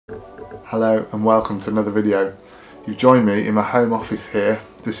Hello and welcome to another video. You've joined me in my home office here.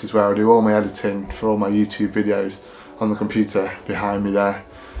 This is where I do all my editing for all my YouTube videos on the computer behind me there.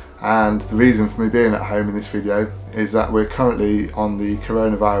 And the reason for me being at home in this video is that we're currently on the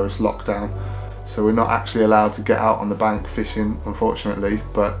coronavirus lockdown, so we're not actually allowed to get out on the bank fishing, unfortunately,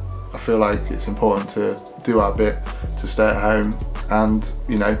 but I feel like it's important to do our bit to stay at home and,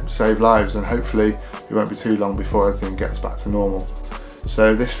 you know, save lives, and hopefully it won't be too long before everything gets back to normal.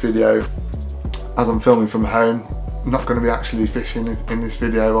 So this video, as I'm filming from home, I'm not going to be actually fishing in this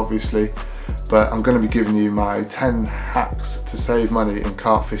video obviously, but I'm going to be giving you my 10 hacks to save money in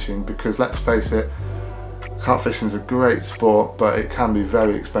carp fishing, because let's face it, carp fishing is a great sport, but it can be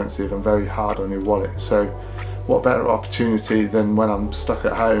very expensive and very hard on your wallet. So what better opportunity than when I'm stuck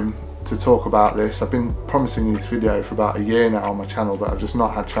at home to talk about this. I've been promising you this video for about a year now on my channel, but I've just not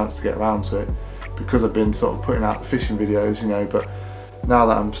had a chance to get around to it because I've been sort of putting out the fishing videos, you know. But now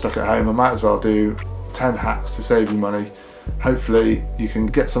that I'm stuck at home, I might as well do 10 hacks to save you money. Hopefully you can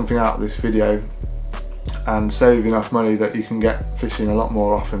get something out of this video and save enough money that you can get fishing a lot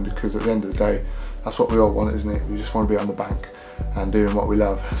more often, because at the end of the day, that's what we all want, isn't it? We just want to be on the bank and doing what we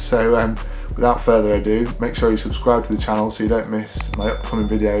love. So without further ado, make sure you subscribe to the channel so you don't miss my upcoming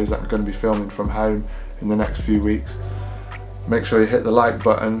videos that I'm going to be filming from home in the next few weeks. Make sure you hit the like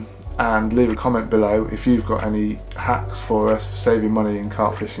button and leave a comment below if you've got any hacks for us for saving money in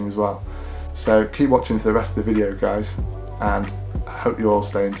carp fishing as well. So keep watching for the rest of the video, guys, and I hope you're all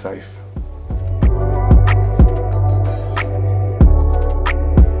staying safe.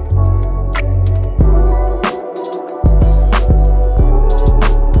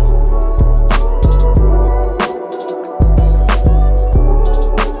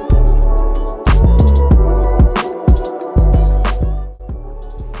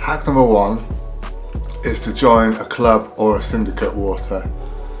 Hack number one is to join a club or a syndicate water.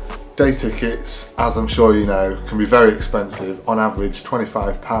 Day tickets, as I'm sure you know, can be very expensive, on average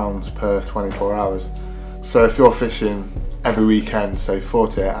 £25 per 24 hours. So if you're fishing every weekend, say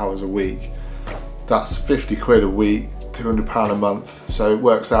 48 hours a week, that's 50 quid a week, £200 a month, so it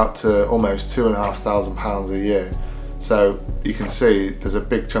works out to almost £2,500 a year. So you can see there's a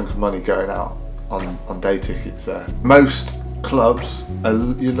big chunk of money going out on day tickets there. Most clubs,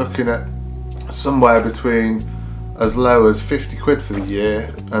 you're looking at somewhere between as low as 50 quid for the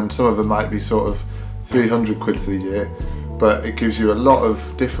year, and some of them might be sort of 300 quid for the year, but it gives you a lot of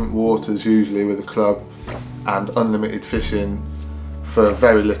different waters usually with a club and unlimited fishing for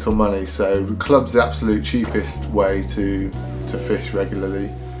very little money. So the club's the absolute cheapest way to fish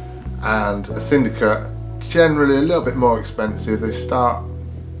regularly, and a syndicate generally a little bit more expensive. They start,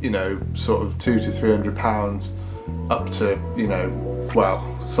 you know, sort of £200 to £300 up to, you know,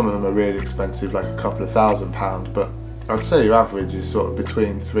 well, some of them are really expensive, like a couple of £1,000, but I'd say your average is sort of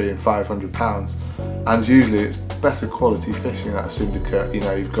between £300 and £500, and usually it's better quality fishing at a syndicate. You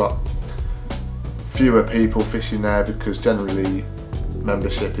know, you've got fewer people fishing there because generally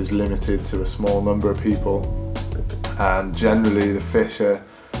membership is limited to a small number of people, and generally the fish are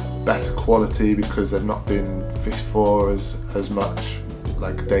better quality because they've not been fished for as much.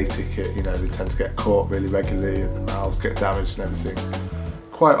 Like a day ticket, you know, they tend to get caught really regularly and the mouths get damaged and everything.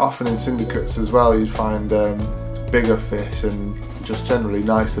 Quite often in syndicates as well, you'd find bigger fish and just generally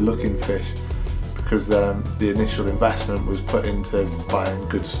nicer looking fish, because the initial investment was put into buying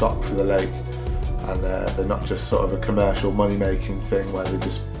good stock for the lake, and they're not just sort of a commercial money making thing where they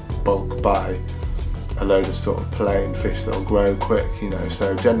just bulk buy a load of sort of plain fish that'll grow quick, you know.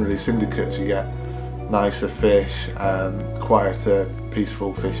 So generally syndicates, you get nicer fish, quieter,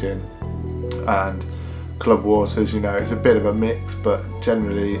 peaceful fishing, and club waters, you know, it's a bit of a mix, but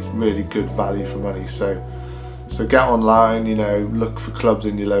generally it's really good value for money. So get online, you know, look for clubs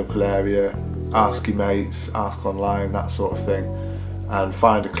in your local area, ask your mates, ask online, that sort of thing, and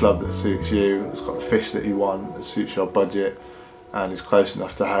find a club that suits you, that's got the fish that you want, that suits your budget, and is close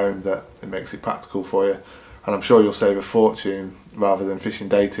enough to home that it makes it practical for you. And I'm sure you'll save a fortune rather than fishing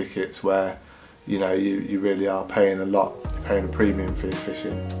day tickets where, you know, you really are paying a lot, you're paying a premium for your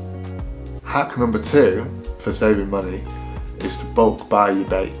fishing. Hack number two for saving money is to bulk buy your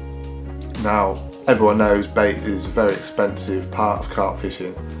bait. Now, everyone knows bait is a very expensive part of carp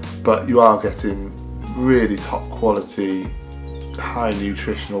fishing, but you are getting really top quality, high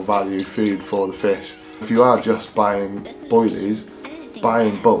nutritional value food for the fish. If you are just buying boilies, buy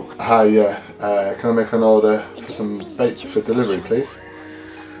in bulk. Hi, can I make an order for some bait for delivery, please?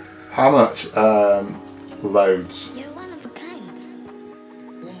 How much? Loads.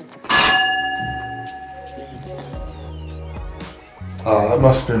 Oh, that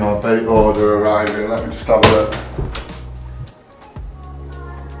must be my bait order arriving. Let me just have a look.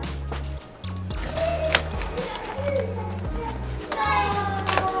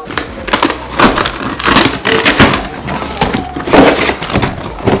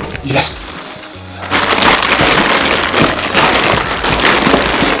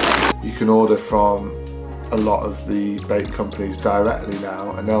 you can order from a lot of the bait companies directly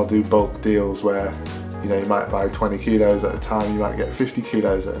now, and they'll do bulk deals where, you know, you might buy 20 kilos at a time, you might get 50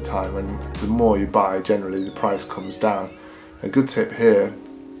 kilos at a time, and the more you buy, generally the price comes down. A good tip here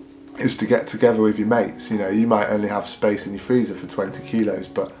is to get together with your mates. You know, you might only have space in your freezer for 20 kilos,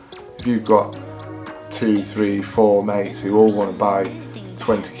 but if you've got 2, 3, 4 mates who all want to buy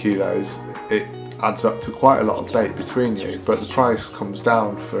 20 kilos, it adds up to quite a lot of bait between you, but the price comes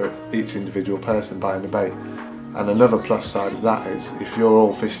down for each individual person buying the bait. And another plus side of that is, if you're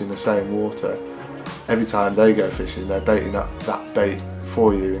all fishing the same water, every time they go fishing, they're baiting up that bait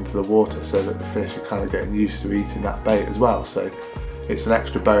for you into the water, so that the fish are kind of getting used to eating that bait as well. So it's an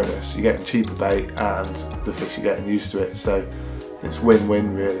extra bonus. You're getting cheaper bait and the fish are getting used to it, so it's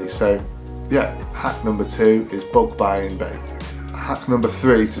win-win really. So yeah, hack number 2 is bulk buying bait. Hack number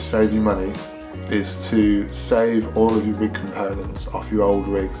 3 to save you money is to save all of your rig components off your old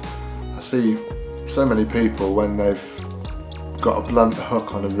rigs. I see so many people, when they've got a blunt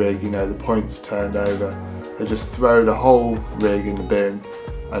hook on a rig, you know, the point's turned over, they just throw the whole rig in the bin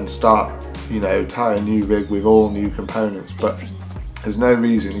and start, you know, tie a new rig with all new components. But there's no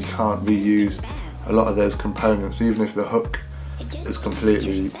reason you can't reuse a lot of those components. Even if the hook is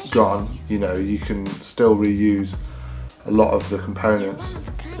completely gone, you know, you can still reuse a lot of the components.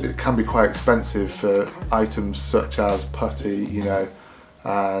 It can be quite expensive for items such as putty, you know,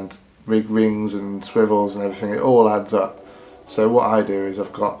 and rig rings and swivels and everything. It all adds up. So what I do is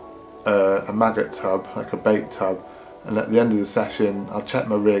I've got a maggot tub, like a bait tub, and at the end of the session I'll check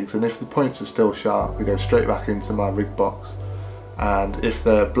my rigs, and if the points are still sharp, they go straight back into my rig box, and if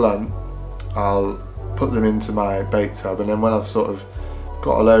they're blunt, I'll put them into my bait tub. And then when I've sort of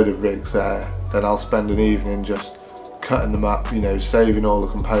got a load of rigs there, then I'll spend an evening just cutting them up, you know, saving all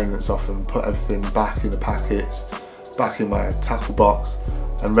the components off them, put everything back in the packets, back in my tackle box,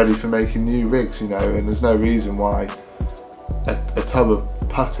 and ready for making new rigs, you know. And there's no reason why a tub of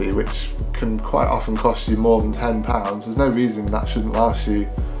putty, which can quite often cost you more than £10, there's no reason that shouldn't last you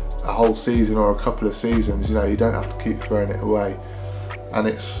a whole season or a couple of seasons. You know, you don't have to keep throwing it away. And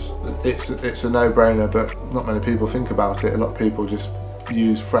it's a no-brainer, but not many people think about it. A lot of people just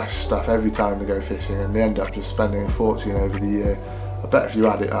use fresh stuff every time they go fishing, and they end up just spending a fortune over the year. I bet if you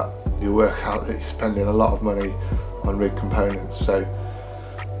add it up, you'll work out that you're spending a lot of money on rig components. So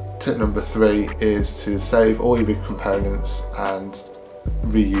tip number 3 is to save all your rig components and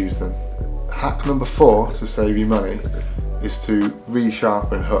reuse them. Hack number 4 to save you money is to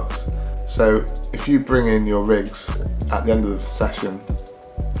resharpen hooks. So if you bring in your rigs at the end of the session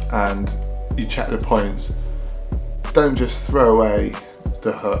and you check the points, don't just throw away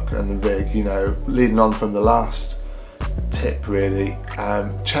the hook and the rig, you know, leading on from the last tip really.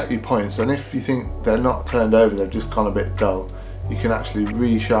 Check your points, and if you think they're not turned over, they've just gone a bit dull, you can actually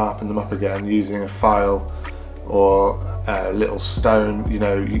resharpen them up again using a file or a little stone. You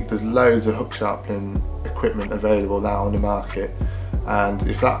know, there's loads of hook sharpening equipment available now on the market, and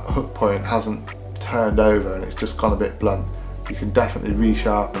if that hook point hasn't turned over and it's just gone a bit blunt, you can definitely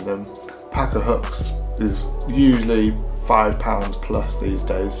resharpen them. Pack of hooks is usually £5 plus these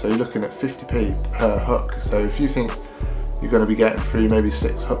days, so you're looking at 50p per hook. So if you think you're going to be getting through maybe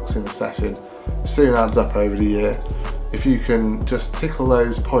 6 hooks in a session, it soon adds up over the year. If you can just tickle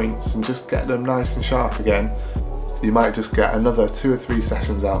those points and just get them nice and sharp again, you might just get another 2 or 3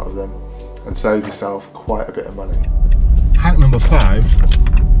 sessions out of them and save yourself quite a bit of money. Hack number 5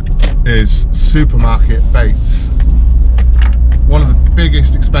 is supermarket baits. One of the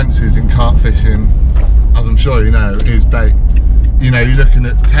biggest expenses in carp fishing, as I'm sure you know, is bait. You know, you're looking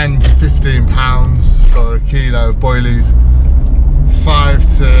at £10 to £15 for a kilo of boilies,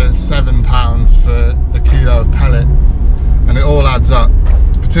 £5 to £7 for a kilo of pellet, and it all adds up,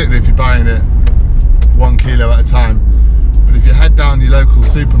 particularly if you're buying it 1 kilo at a time. But if you head down your local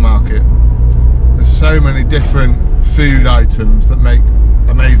supermarket, there's so many different food items that make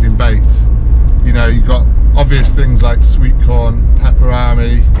amazing baits. You know, you've got obvious things like sweet corn,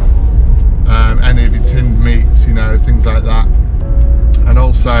 pepperami, any of your tinned meats, you know, things like that. And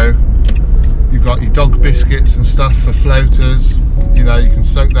also you've got your dog biscuits and stuff for floaters. You know, you can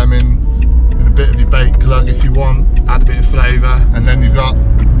soak them in a bit of your bait glug if you want, add a bit of flavour. And then you've got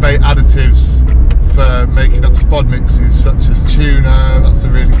bait additives for making up spod mixes, such as tuna, that's a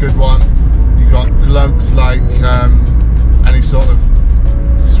really good one. You've got glugs like any sort of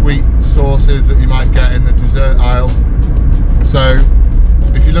sweet sauces that you might get in the dessert aisle. So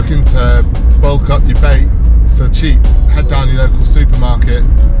if you're looking to bulk up your bait for cheap, head down your local supermarket,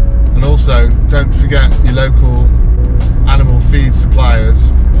 and also don't forget your local animal feed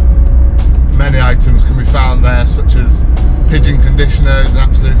suppliers. Many items can be found there, such as pigeon conditioner is an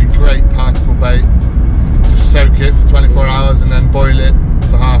absolutely great particle bait. Just soak it for 24 hours and then boil it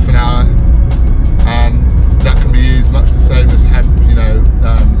for half an hour, and that can be used much the same as hemp, you know,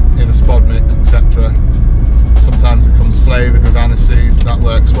 in a spod mix, etc. Sometimes it comes flavoured with aniseed, that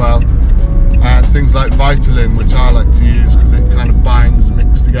works well. And things like Vitalin, which I like to use because it kind of binds and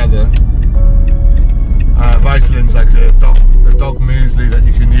mixes together. Vitalin's like a dog muesli that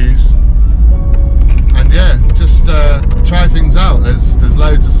you can use. And yeah, just try things out. There's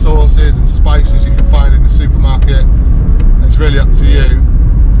loads of sauces and spices you can find in the supermarket. It's really up to you.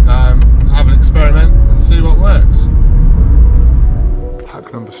 Have an experiment and see what works.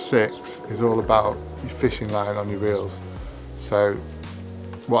 Hack number 6 is all about your fishing line on your reels. So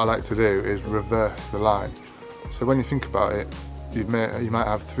what I like to do is reverse the line. So when you think about it, you might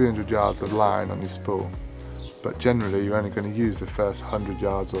have 300 yards of line on your spool, but generally you're only going to use the first 100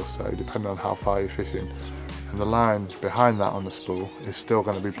 yards or so, depending on how far you're fishing. And the line behind that on the spool is still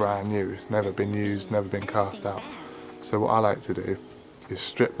going to be brand new. It's never been used, never been cast out. So what I like to do is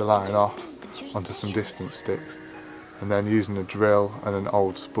strip the line off onto some distance sticks, and then using a drill and an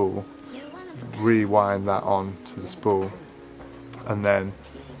old spool, rewind that on to the spool, and then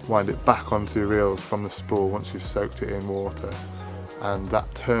wind it back onto your reels from the spool once you've soaked it in water, and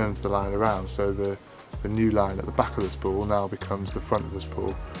that turns the line around, so the new line at the back of the spool now becomes the front of the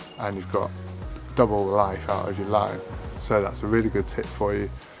spool, and you've got double the life out of your line. So that's a really good tip for you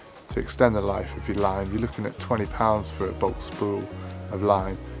to extend the life of your line. You're looking at £20 for a bulk spool of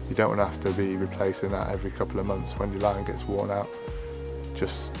line. You don't want to have to be replacing that every couple of months when your line gets worn out.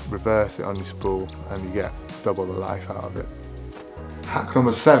 Just reverse it on your spool and you get double the life out of it. Hack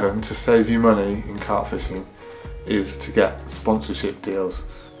number 7 to save you money in carp fishing is to get sponsorship deals.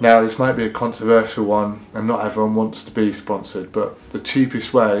 Now this might be a controversial one and not everyone wants to be sponsored, but the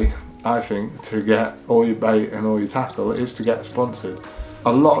cheapest way I think to get all your bait and all your tackle is to get sponsored.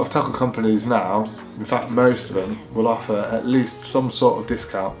 A lot of tackle companies now, in fact most of them, will offer at least some sort of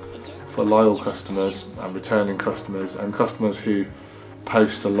discount for loyal customers and returning customers and customers who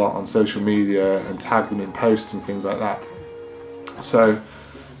post a lot on social media and tag them in posts and things like that. So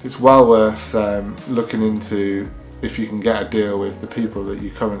it's well worth looking into if you can get a deal with the people that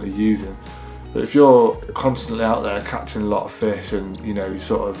you're currently using. But if you're constantly out there catching a lot of fish and you know you're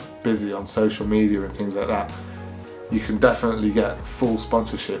sort of busy on social media and things like that, you can definitely get full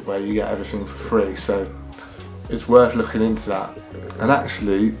sponsorship where you get everything for free. So it's worth looking into that. And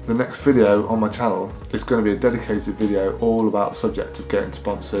actually the next video on my channel is going to be a dedicated video all about the subject of getting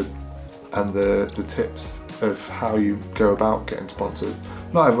sponsored and the tips of how you go about getting sponsored.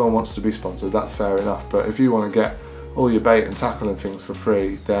 Not everyone wants to be sponsored, that's fair enough, but if you want to get all your bait and tackle and things for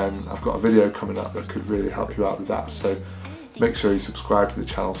free, then I've got a video coming up that could really help you out with that. So make sure you subscribe to the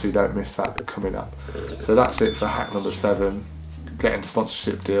channel so you don't miss that coming up. So that's it for hack number 7, getting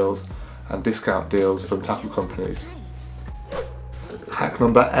sponsorship deals and discount deals from tackle companies. Hack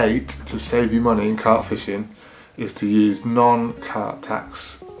number 8 to save you money in carp fishing is to use non-carp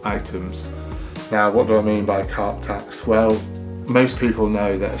tax items. Now what do I mean by carp tax? Well, most people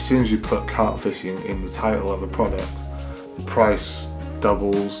know that as soon as you put carp fishing in the title of a product, the price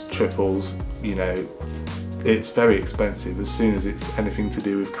doubles, triples, you know, it's very expensive as soon as it's anything to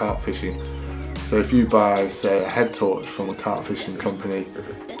do with carp fishing. So if you buy, say, a head torch from a carp fishing company,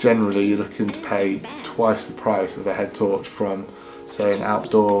 generally you're looking to pay twice the price of a head torch from, say, an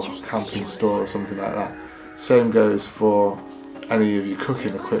outdoor camping store or something like that. Same goes for any of your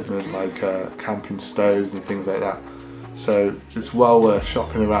cooking equipment like camping stoves and things like that. So it's well worth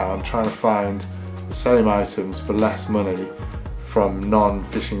shopping around trying to find the same items for less money from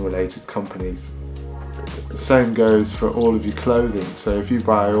non-fishing related companies. The same goes for all of your clothing. So if you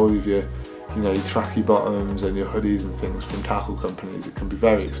buy all of your, you know, your tracky bottoms and your hoodies and things from tackle companies, it can be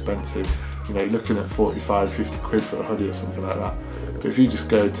very expensive. You know, you're looking at 45, 50 quid for a hoodie or something like that. But if you just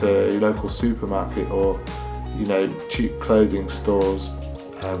go to your local supermarket or, you know, cheap clothing stores,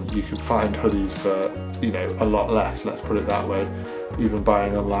 you can find hoodies for, you know, a lot less, let's put it that way, even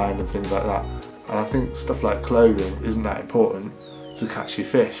buying online and things like that. And I think stuff like clothing isn't that important to catch your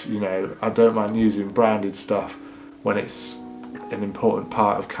fish. You know, I don't mind using branded stuff when it's an important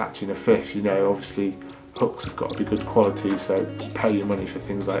part of catching a fish. You know, obviously hooks have got to be good quality, so pay your money for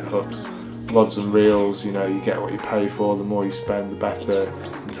things like hooks. Rods and reels, you know, you get what you pay for, the more you spend the better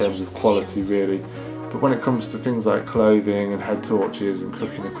in terms of quality really. But when it comes to things like clothing and head torches and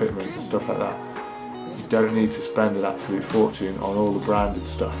cooking equipment and stuff like that, you don't need to spend an absolute fortune on all the branded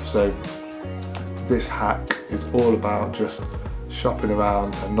stuff. So this hack is all about just shopping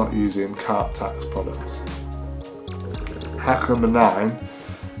around and not using carp tax products. Hack number 9,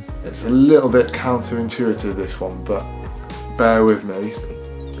 it's a little bit counterintuitive this one, but bear with me.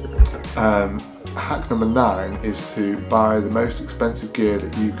 Hack number 9 is to buy the most expensive gear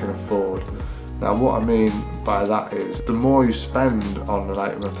that you can afford. Now what I mean by that is, the more you spend on an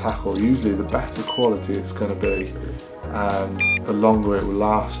item of tackle, usually the better quality it's going to be and the longer it will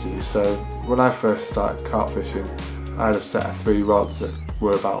last you. So when I first started carp fishing, I had a set of 3 rods that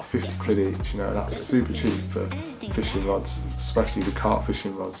were about 50 quid each, you know, that's super cheap for fishing rods, especially the carp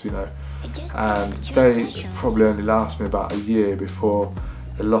fishing rods, you know, and they probably only last me about a year before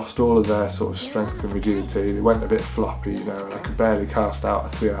they lost all of their sort of strength and rigidity. They went a bit floppy, you know, and I could barely cast out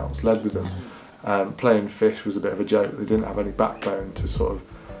a 3-ounce lead with them. Playing fish was a bit of a joke. They didn't have any backbone to sort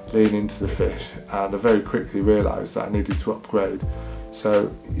of lean into the fish, and I very quickly realised that I needed to upgrade.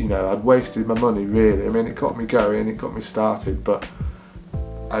 So, you know, I'd wasted my money really. I mean, it got me going, it got me started, but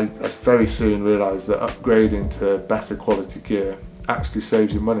I very soon realised that upgrading to better quality gear actually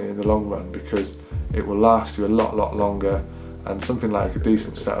saves you money in the long run, because it will last you a lot longer, and something like a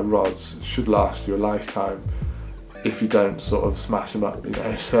decent set of rods should last you a lifetime if you don't sort of smash them up, you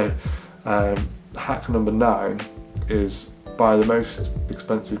know. So hack number 9 is buy the most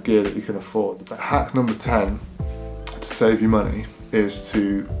expensive gear that you can afford. Hack number 10 to save you money is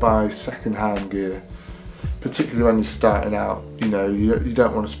to buy second-hand gear, particularly when you're starting out. You know, you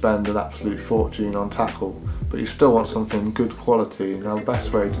don't want to spend an absolute fortune on tackle, but you still want something good quality. Now the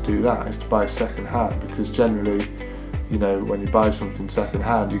best way to do that is to buy second-hand, because generally, you know, when you buy something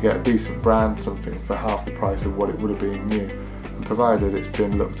second-hand, you get a decent brand something for half the price of what it would have been new. And provided it's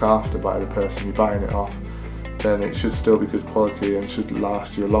been looked after by the person you're buying it off, then it should still be good quality and should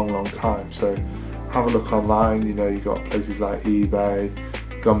last you a long time. So have a look online. You know, you've got places like eBay,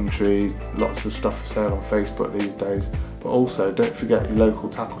 Gumtree, lots of stuff for sale on Facebook these days. But also don't forget your local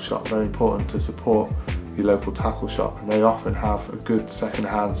tackle shop. Very important to support your local tackle shop, and they often have a good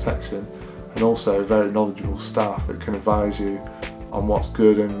second-hand section and also very knowledgeable staff that can advise you on what's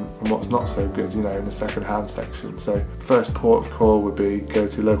good and what's not so good, you know, in the second-hand section. So first port of call would be go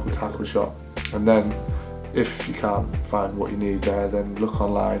to your local tackle shop, and then if you can't find what you need there, then look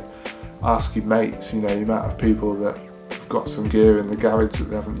online, ask your mates. You know, you might have people that have got some gear in the garage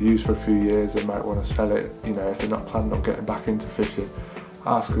that they haven't used for a few years. They might want to sell it, you know, if they're not planning on getting back into fishing.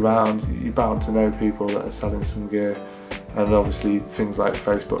 Ask around, you're bound to know people that are selling some gear. And obviously things like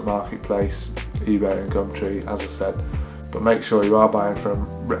Facebook Marketplace, eBay and Gumtree, as I said. But make sure you are buying from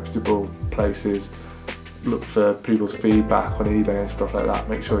reputable places. Look for people's feedback on eBay and stuff like that.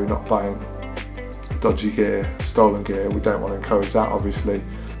 Make sure you're not buying dodgy gear, stolen gear. We don't want to encourage that, obviously.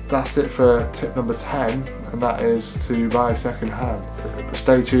 That's it for tip number 10, and that is to buy second hand. But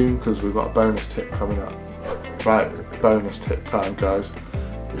stay tuned, because we've got a bonus tip coming up. Right, bonus tip time, guys.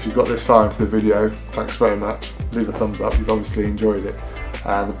 If you've got this far into the video, thanks very much. Leave a thumbs up, you've obviously enjoyed it.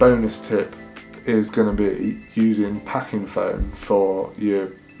 And the bonus tip is going to be using packing foam for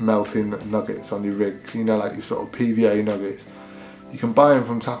your melting nuggets on your rig. You know, like your sort of PVA nuggets. You can buy them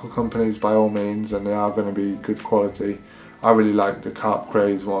from tackle companies by all means, and they are going to be good quality. I really like the Carp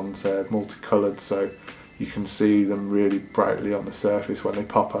Craze ones. They're multicoloured, so you can see them really brightly on the surface when they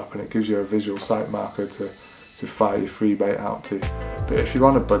pop up, and it gives you a visual sight marker to fire your free bait out to. But if you're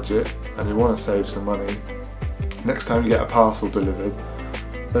on a budget and you want to save some money, next time you get a parcel delivered,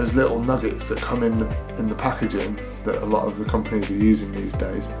 those little nuggets that come in the packaging that a lot of the companies are using these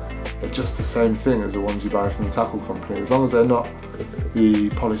days, they're just the same thing as the ones you buy from the tackle company. As long as they're not the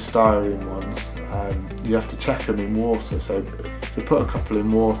polystyrene ones, you have to check them in water. So put a couple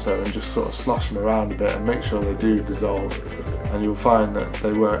in water and just sort of slosh them around a bit and make sure they do dissolve, and you'll find that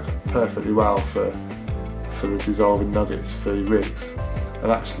they work perfectly well for the dissolving nuggets for your rigs.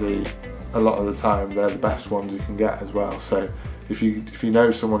 And actually a lot of the time they're the best ones you can get as well. So if you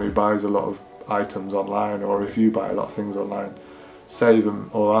know someone who buys a lot of items online, or if you buy a lot of things online, save them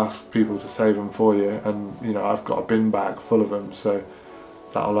or ask people to save them for you. And you know, I've got a bin bag full of them, so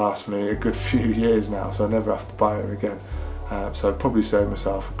that'll last me a good few years now, so I never have to buy them again. So I'd probably save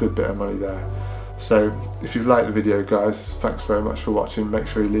myself a good bit of money there. So if you've liked the video, guys, thanks very much for watching. Make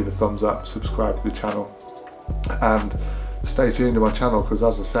sure you leave a thumbs up, subscribe to the channel, and stay tuned to my channel, because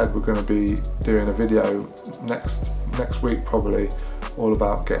as I said, we're going to be doing a video next week probably, all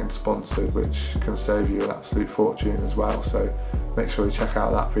about getting sponsored, which can save you an absolute fortune as well. So make sure you check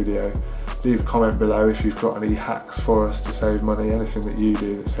out that video. Leave a comment below if you've got any hacks for us to save money, anything that you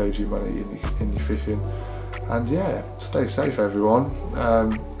do that saves you money in your fishing. And yeah, stay safe everyone.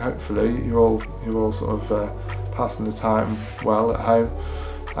 Hopefully you're all sort of passing the time well at home,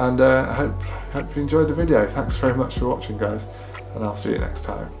 and I hope you enjoyed the video. Thanks very much for watching, guys, and I'll see you next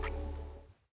time.